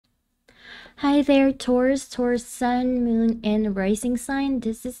Hi there, Taurus, Taurus Sun, Moon, and Rising Sign.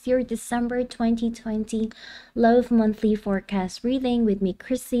 This is your December 2020 Love Monthly Forecast reading with me,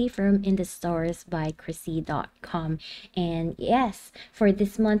 Krissy, from In the Stars by Krissy.com. And yes, for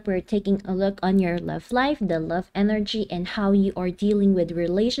this month, we're taking a look on your love life, the love energy, and how you are dealing with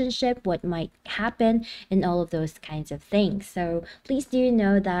relationship, what might happen, and all of those kinds of things. So please do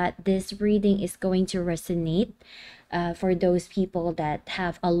know that this reading is going to resonate for those people that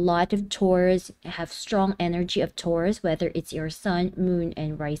have a lot of Taurus, have strong energy of Taurus, whether it's your sun, moon,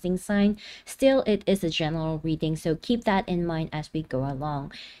 and rising sign. Still, it is a general reading, so keep that in mind as we go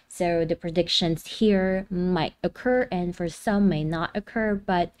along. So the predictions here might occur and for some may not occur,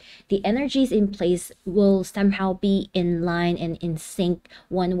 but the energies in place will somehow be in line and in sync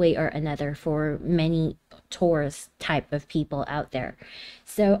one way or another for many Taurus type of people out there.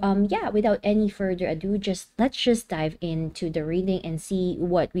 So yeah, without any further ado, let's just dive into the reading and see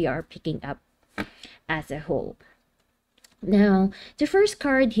what we are picking up as a whole. Now, the first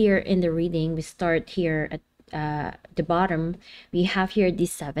card here in the reading, we start here at the bottom. We have here the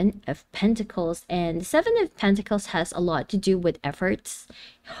Seven of Pentacles, and the Seven of Pentacles has a lot to do with efforts,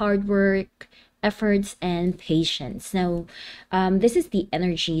 hard work, efforts, and patience. Now, this is the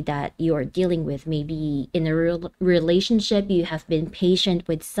energy that you're dealing with. Maybe in a relationship, you have been patient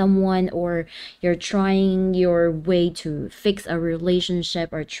with someone, or you're trying your way to fix a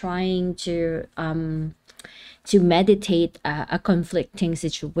relationship, or trying to meditate a conflicting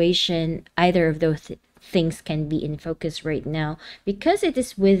situation. Either of those things can be in focus right now because it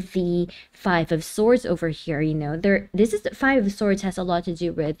is with the Five of Swords over here. This is the Five of Swords has a lot to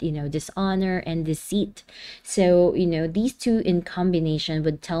do with dishonor and deceit. So these two in combination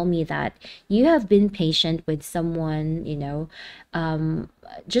would tell me that you have been patient with someone.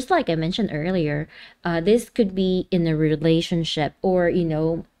 Just like I mentioned earlier, this could be in a relationship, or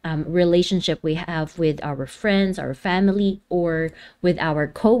relationship we have with our friends, our family, or with our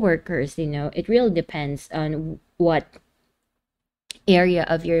co-workers. It really depends on what area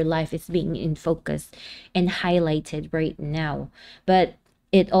of your life is being in focus and highlighted right now. But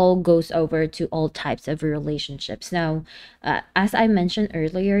it all goes over to all types of relationships. Now, as I mentioned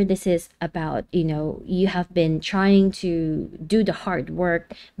earlier, this is about, you have been trying to do the hard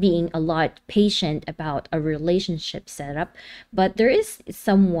work, being a lot patient about a relationship setup, but there is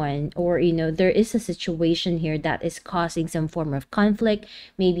someone, or, there is a situation here that is causing some form of conflict.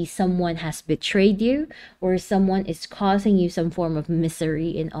 Maybe someone has betrayed you, or someone is causing you some form of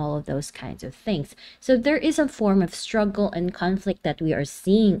misery in all of those kinds of things. So there is a form of struggle and conflict that we are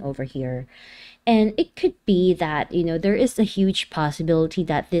seeing over here. And it could be that, there is a huge possibility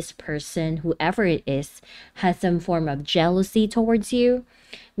that this person, whoever it is, has some form of jealousy towards you.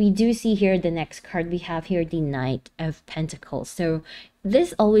 We do see here the next card we have here, the Knight of Pentacles. So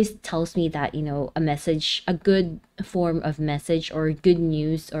this always tells me that, a good form of message, or good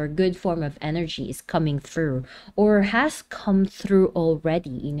news, or good form of energy is coming through, or has come through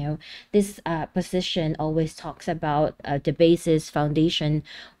already. This position always talks about the basis, foundation,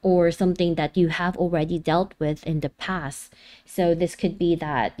 or something that you have already dealt with in the past. So this could be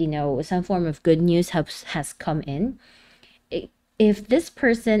that, some form of good news has come in. If this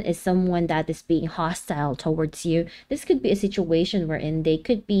person is someone that is being hostile towards you, this could be a situation wherein they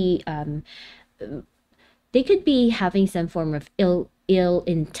could be having some form of ill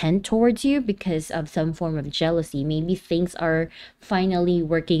intent towards you because of some form of jealousy. Maybe things are finally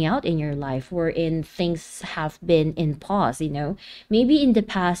working out in your life, wherein things have been in pause. Maybe in the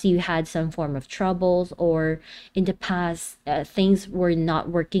past you had some form of troubles, or in the past things were not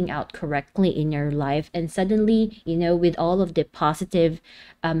working out correctly in your life, and suddenly, with all of the positive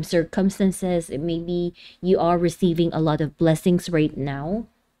circumstances, maybe you are receiving a lot of blessings right now.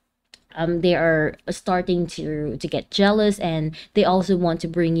 They are starting to get jealous, and they also want to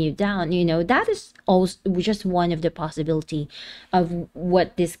bring you down. That is also just one of the possibility of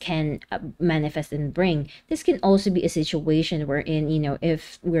what this can manifest and bring. This can also be a situation wherein,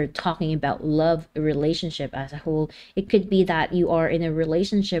 if we're talking about love relationship as a whole, it could be that you are in a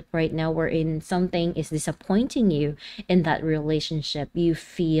relationship right now wherein something is disappointing you in that relationship. You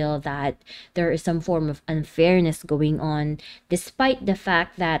feel that there is some form of unfairness going on, despite the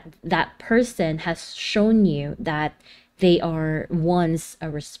fact that that person has shown you that they are once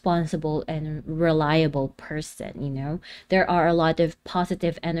a responsible and reliable person. There are a lot of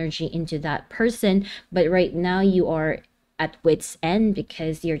positive energy into that person, but right now you are at wit's end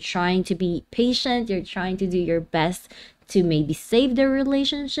because you're trying to be patient, you're trying to do your best to maybe save the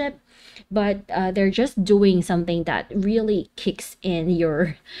relationship, but they're just doing something that really kicks in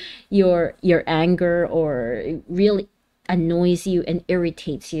your anger, or really annoys you and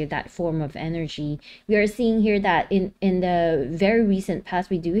irritates you, that form of energy. We are seeing here that in the very recent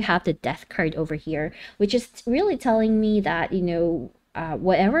past, we do have the death card over here, which is really telling me that, you know,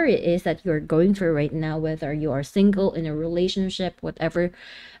 whatever it is that you're going through right now, whether you are single, in a relationship, whatever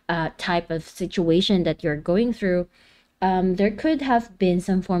type of situation that you're going through, there could have been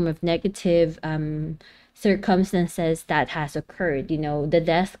some form of negative circumstances that has occurred. You know, the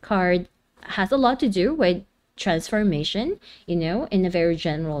death card has a lot to do with transformation, you know, in a very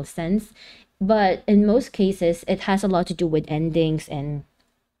general sense. But in most cases, it has a lot to do with endings, and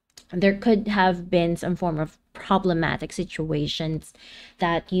there could have been some form of problematic situations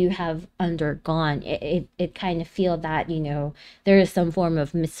that you have undergone. It kind of feel that, you know, there is some form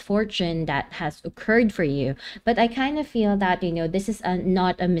of misfortune that has occurred for you, but I kind of feel that, you know, this is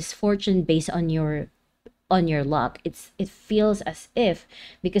not a misfortune based on your luck. It feels as if,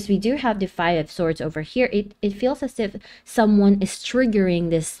 because we do have the Five of Swords over here, it feels as if someone is triggering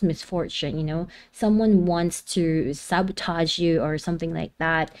this misfortune, you know, someone wants to sabotage you or something like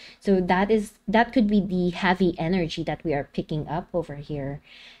that. So that could be the heavy energy that we are picking up over here.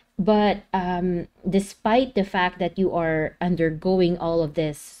 But despite the fact that you are undergoing all of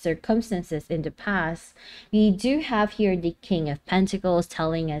these circumstances in the past, we do have here the King of Pentacles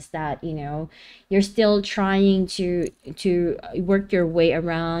telling us that, you know, you're still trying to work your way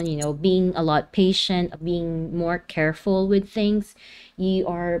around, you know, being a lot patient, being more careful with things. You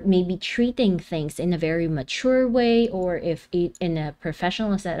are maybe treating things in a very mature way, or if in a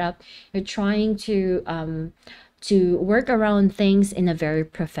professional setup, you're trying to work around things in a very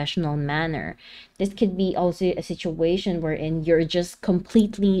professional manner. This could be also a situation wherein you're just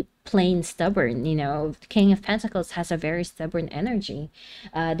completely plain stubborn. You know, King of Pentacles has a very stubborn energy.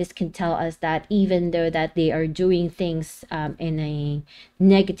 This can tell us that even though that they are doing things in a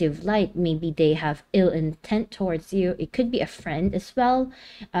negative light, maybe they have ill intent towards you. It could be a friend as well.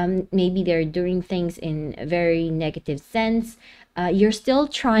 Maybe they're doing things in a very negative sense. You're still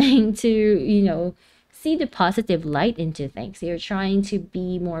trying to, you know, see the positive light into things. You're trying to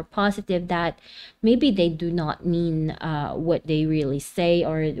be more positive that maybe they do not mean what they really say,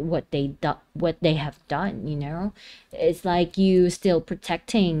 or what they have done, you know. It's like you still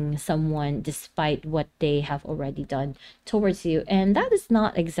protecting someone despite what they have already done towards you, and that is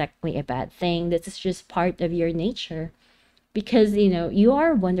not exactly a bad thing. This is just part of your nature, because, you know, you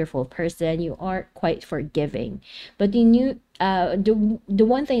are a wonderful person, you are quite forgiving. But you knew the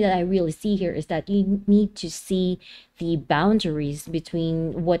one thing that I really see here is that you need to see the boundaries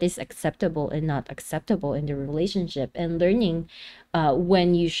between what is acceptable and not acceptable in the relationship, and learning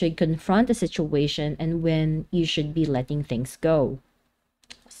when you should confront a situation and when you should be letting things go.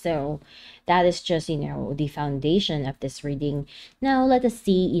 So that is just, you know, the foundation of this reading. Now let us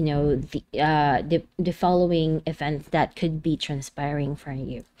see, you know, the following events that could be transpiring for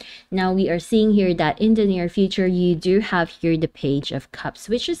you. Now we are seeing here that in the near future, you do have here the Page of Cups,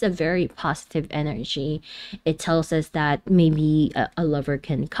 which is a very positive energy. It tells us that maybe a lover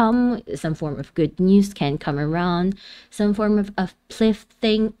can come, some form of good news can come around, some form of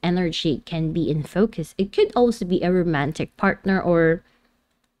uplifting energy can be in focus. It could also be a romantic partner, or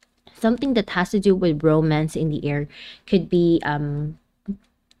something that has to do with romance in the air could be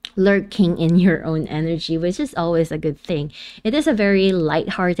lurking in your own energy, which is always a good thing. It is a very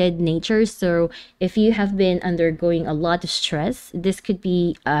light-hearted nature, so if you have been undergoing a lot of stress, this could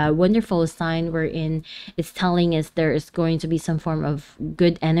be a wonderful sign wherein it's telling us there is going to be some form of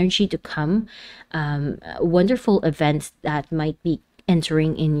good energy to come, wonderful events that might be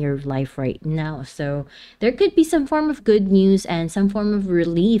entering in your life right now. So there could be some form of good news and some form of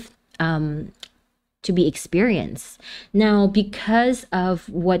relief to be experienced. Now, because of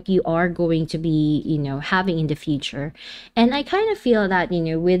what you are going to be, you know, having in the future, and I kind of feel that, you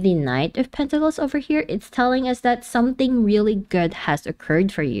know, with the Knight of Pentacles over here, it's telling us that something really good has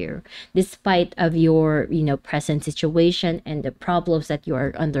occurred for you, despite of your, you know, present situation and the problems that you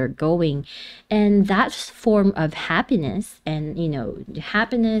are undergoing. And that form of happiness and, you know,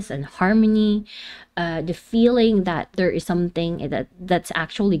 happiness and harmony, the feeling that there is something that's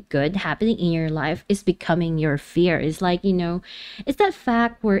actually good happening in your life is becoming your fear. It's like, you know, it's that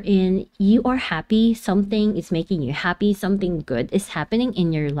fact wherein you are happy, something is making you happy, something good is happening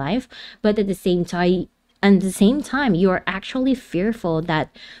in your life, but at the same time, you are actually fearful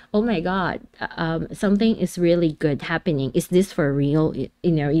that, oh my god, something is really good happening, is this for real?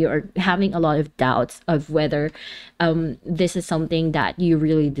 You know, you are having a lot of doubts of whether this is something that you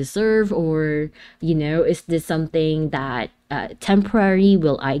really deserve, or, you know, is this something that temporary,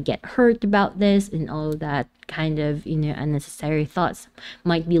 will I get hurt about this, and all that kind of, you know, unnecessary thoughts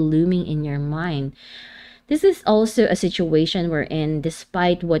might be looming in your mind. this is also a situation wherein,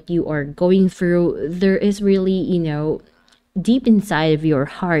 despite what you are going through, there is really, deep inside of your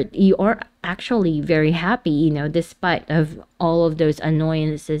heart, you are actually very happy, despite of all of those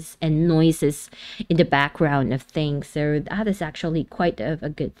annoyances and noises in the background of things. So that is actually quite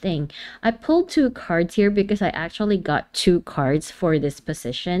a good thing. I pulled two cards here because I actually got two cards for this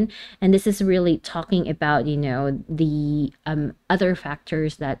position, and this is really talking about, the other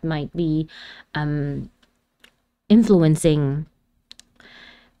factors that might be influencing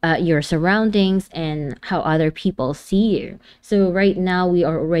your surroundings and how other people see you. So right now we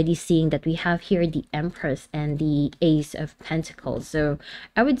are already seeing that we have here the Empress and the Ace of Pentacles. So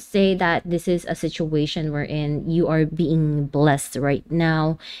I would say that this is a situation wherein you are being blessed right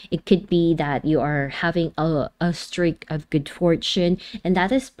now. It could be that you are having a streak of good fortune, and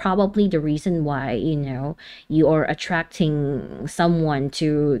that is probably the reason why, you are attracting someone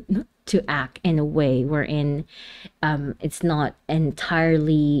to act in a way wherein it's not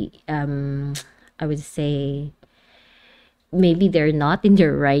entirely I would say, maybe they're not in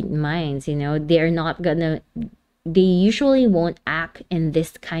their right minds. They're not gonna, they usually won't act in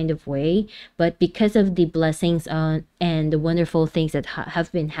this kind of way, but because of the blessings and the wonderful things that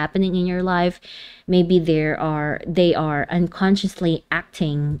have been happening in your life, maybe they are unconsciously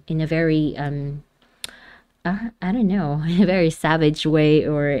acting in a very I don't know, in a very savage way,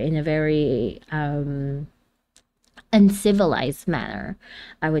 or in a very uncivilized manner,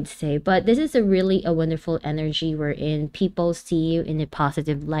 I would say. But this is a really a wonderful energy wherein people see you in a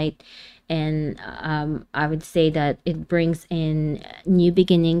positive light. And I would say that it brings in new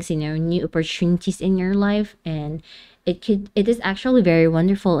beginnings, new opportunities in your life. And it is actually very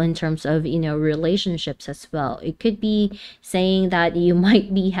wonderful in terms of, relationships as well. It could be saying that you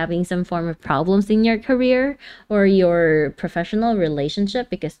might be having some form of problems in your career or your professional relationship,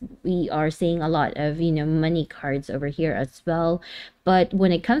 because we are seeing a lot of, money cards over here as well. But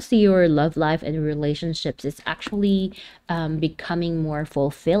when it comes to your love life and relationships, it's actually becoming more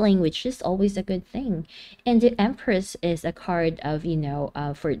fulfilling, which is always a good thing. And the Empress is a card of,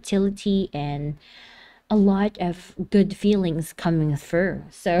 fertility and a lot of good feelings coming through.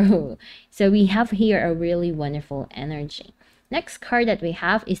 So we have here a really wonderful energy. Next card that we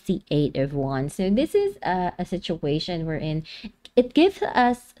have is the Eight of Wands. So this is a situation wherein it gives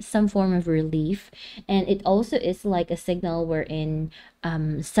us some form of relief, and it also is like a signal wherein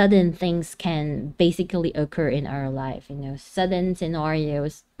sudden things can basically occur in our life. Sudden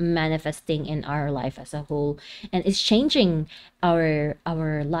scenarios manifesting in our life as a whole, and it's changing our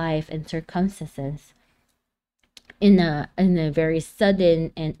life and circumstances in a very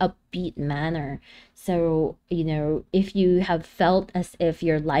sudden and upbeat manner. So, if you have felt as if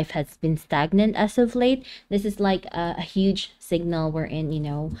your life has been stagnant as of late, this is like a huge signal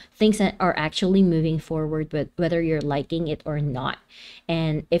wherein, things that are actually moving forward, but whether you're liking it or not.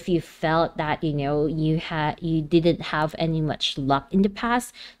 And if you felt that, you didn't have any much luck in the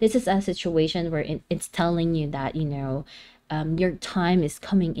past, this is a situation where it's telling you that, your time is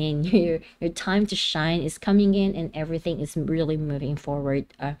coming in, your time to shine is coming in, and everything is really moving forward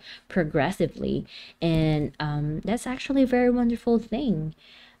progressively. And that's actually a very wonderful thing.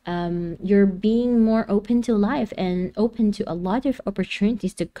 You're being more open to life and open to a lot of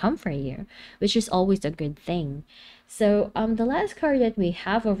opportunities to come for you, which is always a good thing. So the last card that we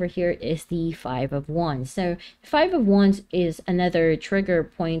have over here is the Five of Wands. So Five of Wands is another trigger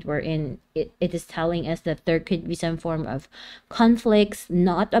point wherein it is telling us that there could be some form of conflicts,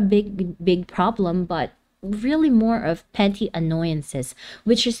 not a big problem, but really more of petty annoyances,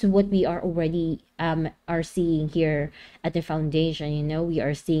 which is what we are already are seeing here at the foundation. We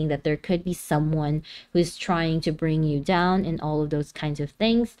are seeing that there could be someone who's trying to bring you down and all of those kinds of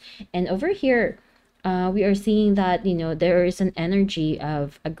things. And over here, we are seeing that there is an energy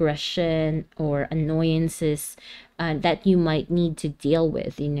of aggression or annoyances that you might need to deal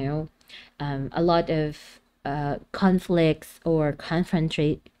with. A lot of conflicts or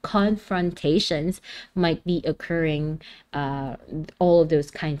confrontations might be occurring, all of those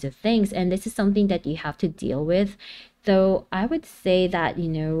kinds of things, and this is something that you have to deal with. Though I would say that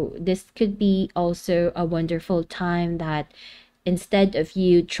this could be also a wonderful time that, instead of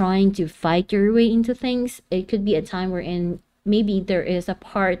you trying to fight your way into things, it could be a time wherein maybe there is a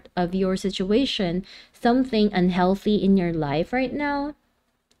part of your situation, something unhealthy in your life right now.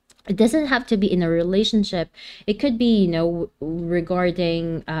 It doesn't have to be in a relationship. It could be,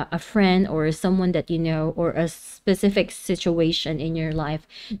 regarding a friend or someone that or a specific situation in your life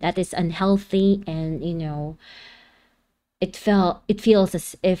that is unhealthy, and it feels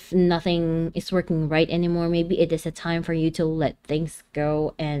as if nothing is working right anymore. Maybe it is a time for you to let things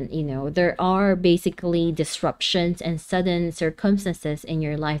go, and there are basically disruptions and sudden circumstances in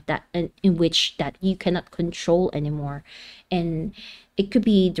your life that in which that you cannot control anymore, and it could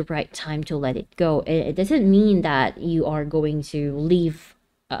be the right time to let it go. It doesn't mean that you are going to leave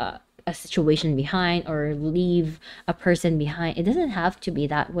a situation behind or leave a person behind. It doesn't have to be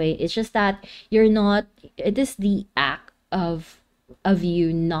that way. It's just that you're not, it is the act of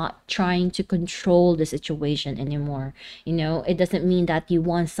you not trying to control the situation anymore. It doesn't mean that you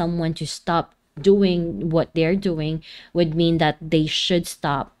want someone to stop doing what they're doing, would mean that they should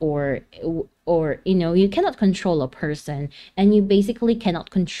stop, or you cannot control a person, and you basically cannot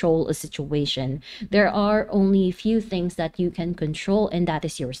control a situation. There are only a few things that you can control, and that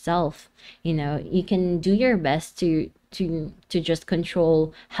is yourself. You can do your best to just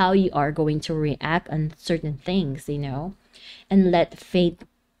control how you are going to react on certain things, and let fate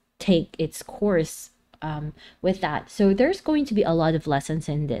take its course with that. So there's going to be a lot of lessons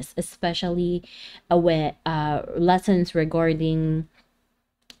in this, especially when lessons regarding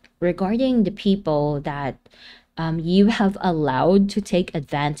the people that you have allowed to take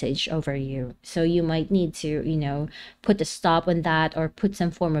advantage over you. So you might need to, put a stop on that, or put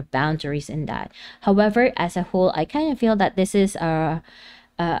some form of boundaries in that. However, as a whole, I kind of feel that this is a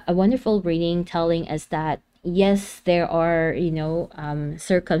wonderful reading, telling us that yes, there are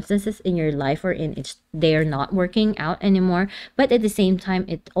circumstances in your life wherein they're not working out anymore, but at the same time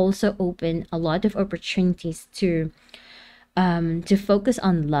it also opened a lot of opportunities to focus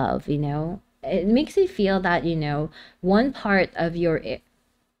on love. It makes me feel that one part of your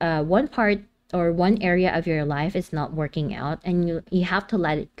one part or one area of your life is not working out, and you have to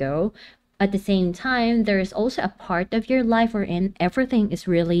let it go. At the same time, there is also a part of your life wherein everything is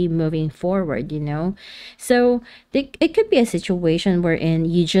really moving forward. So it could be a situation wherein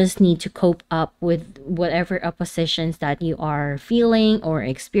you just need to cope up with whatever oppositions that you are feeling or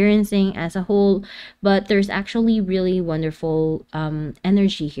experiencing as a whole. But there's actually really wonderful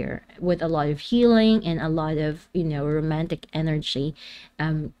energy here, with a lot of healing and a lot of romantic energy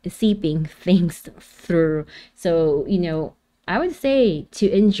seeping things through. So I would say to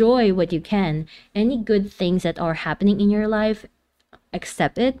enjoy what you can. Any good things that are happening in your life,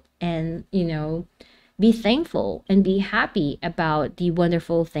 accept it, and be thankful and be happy about the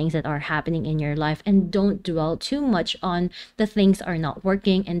wonderful things that are happening in your life, and don't dwell too much on the things are not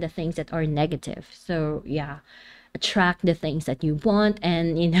working and the things that are negative. So yeah, attract the things that you want,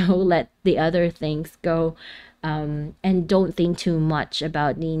 and let the other things go, and don't think too much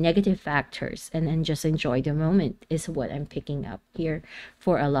about the negative factors, and then just enjoy the moment, is what I'm picking up here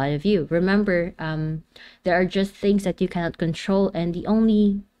for a lot of you. Remember, there are just things that you cannot control, and the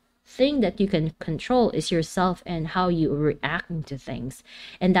only thing that you can control is yourself and how you react to things,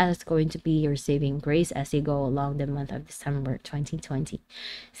 and that is going to be your saving grace as you go along the month of December 2020.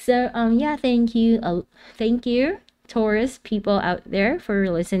 So yeah, thank you Taurus people out there for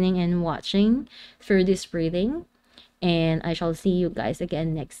listening and watching through this reading, and I shall see you guys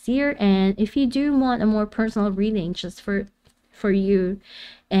again next year. And if you do want a more personal reading just for you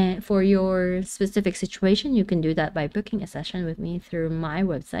and for your specific situation, you can do that by booking a session with me through my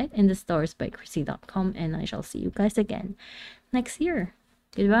website, indesstarsbykrissy.com, and I shall see you guys again next year.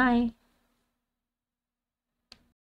 Goodbye.